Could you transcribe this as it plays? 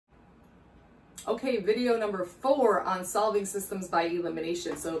Okay, video number 4 on solving systems by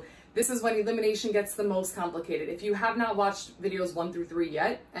elimination. So this is when elimination gets the most complicated. If you have not watched videos 1 through 3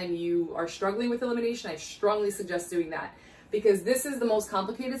 yet and you are struggling with elimination, I strongly suggest doing that, because this is the most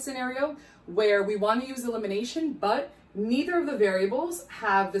complicated scenario where we want to use elimination, but neither of the variables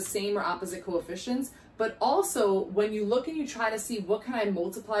have the same or opposite coefficients. But also when you look and you try to see what can I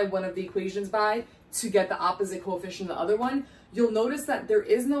multiply one of the equations by to get the opposite coefficient of the other one, you'll notice that there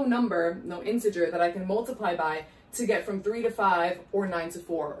is no number, no integer that I can multiply by to get from 3 to 5 or 9 to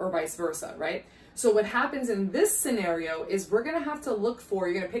 4 or vice versa, right? So what happens in this scenario is we're gonna have to look for,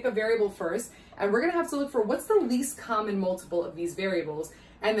 you're gonna pick a variable first, and we're gonna have to look for what's the least common multiple of these variables,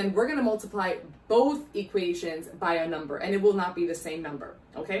 and then we're gonna multiply both equations by a number, and it will not be the same number,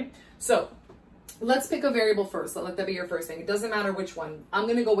 okay? So let's pick a variable first. Let that be your first thing. It doesn't matter which one. I'm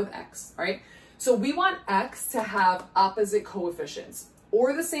gonna go with x, all right? So we want x to have opposite coefficients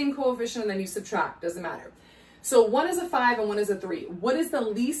or the same coefficient, and then you subtract, doesn't matter. So one is a 5 and one is a 3. What is the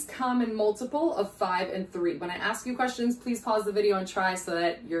least common multiple of 5 and 3? When I ask you questions, please pause the video and try so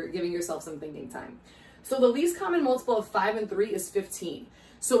that you're giving yourself some thinking time. So the least common multiple of 5 and 3 is 15.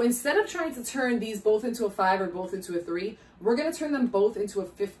 So instead of trying to turn these both into a 5 or both into a 3, we're going to turn them both into a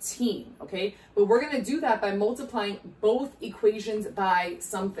 15, okay? But we're going to do that by multiplying both equations by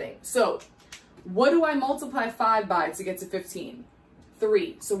something. So what do I multiply 5 by to get to 15?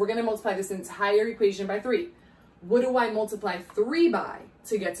 3. So we're going to multiply this entire equation by 3. What do I multiply 3 by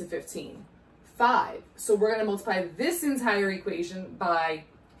to get to 15? 5. So we're going to multiply this entire equation by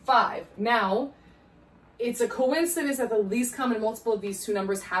 5. Now, it's a coincidence that the least common multiple of these two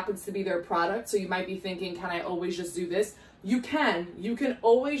numbers happens to be their product. So you might be thinking, can I always just do this? You can. You can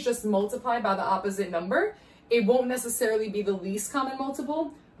always just multiply by the opposite number. It won't necessarily be the least common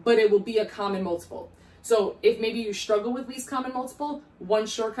multiple, but it will be a common multiple. So if maybe you struggle with least common multiple, one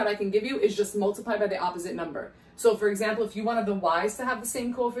shortcut I can give you is just multiply by the opposite number. So for example, if you wanted the y's to have the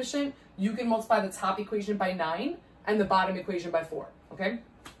same coefficient, you can multiply the top equation by 9 and the bottom equation by 4, okay?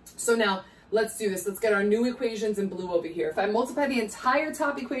 So now let's do this. Let's get our new equations in blue over here. If I multiply the entire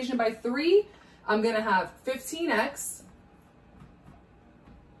top equation by 3, I'm gonna have 15x,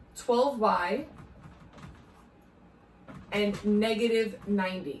 12y, and negative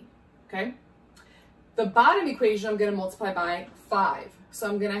 90, okay? The bottom equation I'm gonna multiply by 5. So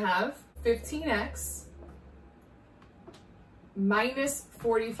I'm gonna have 15x minus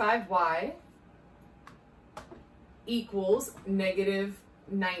 45y equals negative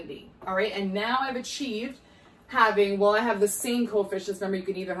 90, all right? And now I've achieved having, well, I have the same coefficients. Remember, you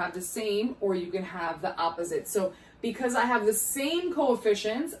can either have the same or you can have the opposite. So because I have the same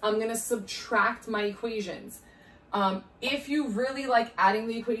coefficients, I'm gonna subtract my equations. If you really like adding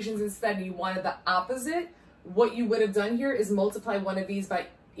the equations instead and you wanted the opposite, what you would have done here is multiply one of these by,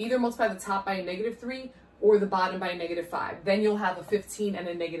 either multiply the top by a negative 3 or the bottom by a negative 5. Then you'll have a 15 and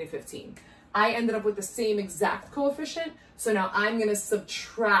a negative 15. I ended up with the same exact coefficient, so now I'm gonna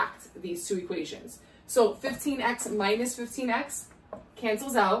subtract these two equations. So 15x minus 15x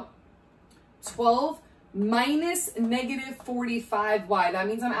cancels out. 12 minus negative 45y. That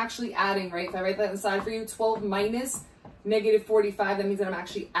means I'm actually adding, right? If I write that inside for you, 12 minus negative 45, that means that I'm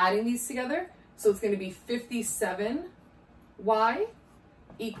actually adding these together. So it's going to be 57y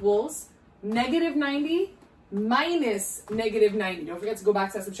equals negative 90 minus negative 90. Don't forget to go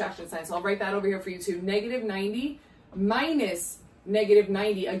back to that subtraction sign. So I'll write that over here for you too. Negative 90 minus negative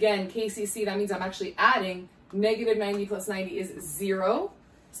 90. Again, KCC, that means I'm actually adding. Negative 90 plus 90 is 0.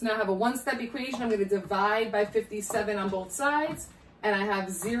 So now I have a one-step equation. I'm going to divide by 57 on both sides, and I have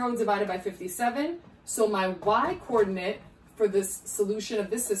 0 divided by 57. So my y coordinate for this solution of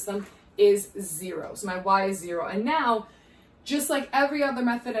this system is 0. So my y is 0. And now, just like every other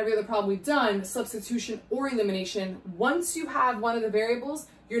method, every other problem we've done, substitution or elimination, once you have one of the variables,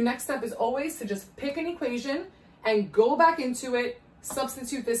 your next step is always to just pick an equation and go back into it,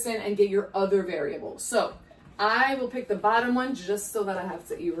 substitute this in, and get your other variable. So I will pick the bottom one just so that I have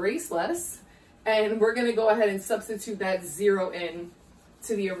to erase less. And we're going to go ahead and substitute that 0 in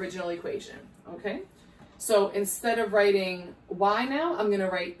to the original equation, okay? So instead of writing y now, I'm going to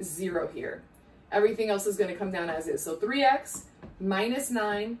write 0 here. Everything else is going to come down as is. So 3x minus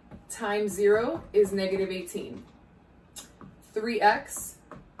 9 times 0 is negative 18. 3x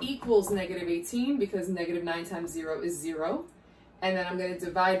equals negative 18 because negative 9 times 0 is 0. And then I'm going to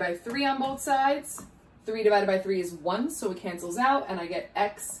divide by 3 on both sides. 3 divided by 3 is 1, so it cancels out, and I get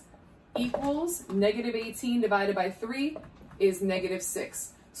x equals negative 18 divided by 3 is negative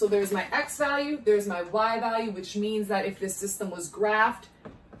 6. So there's my x value, there's my y value, which means that if this system was graphed,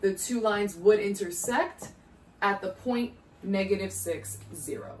 the two lines would intersect at the point negative 6,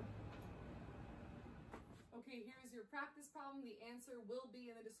 0. here's your practice problem. The answer will be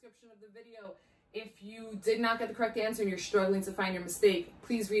in the description of the video. If you did not get the correct answer and you're struggling to find your mistake,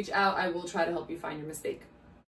 please reach out. I will try to help you find your mistake.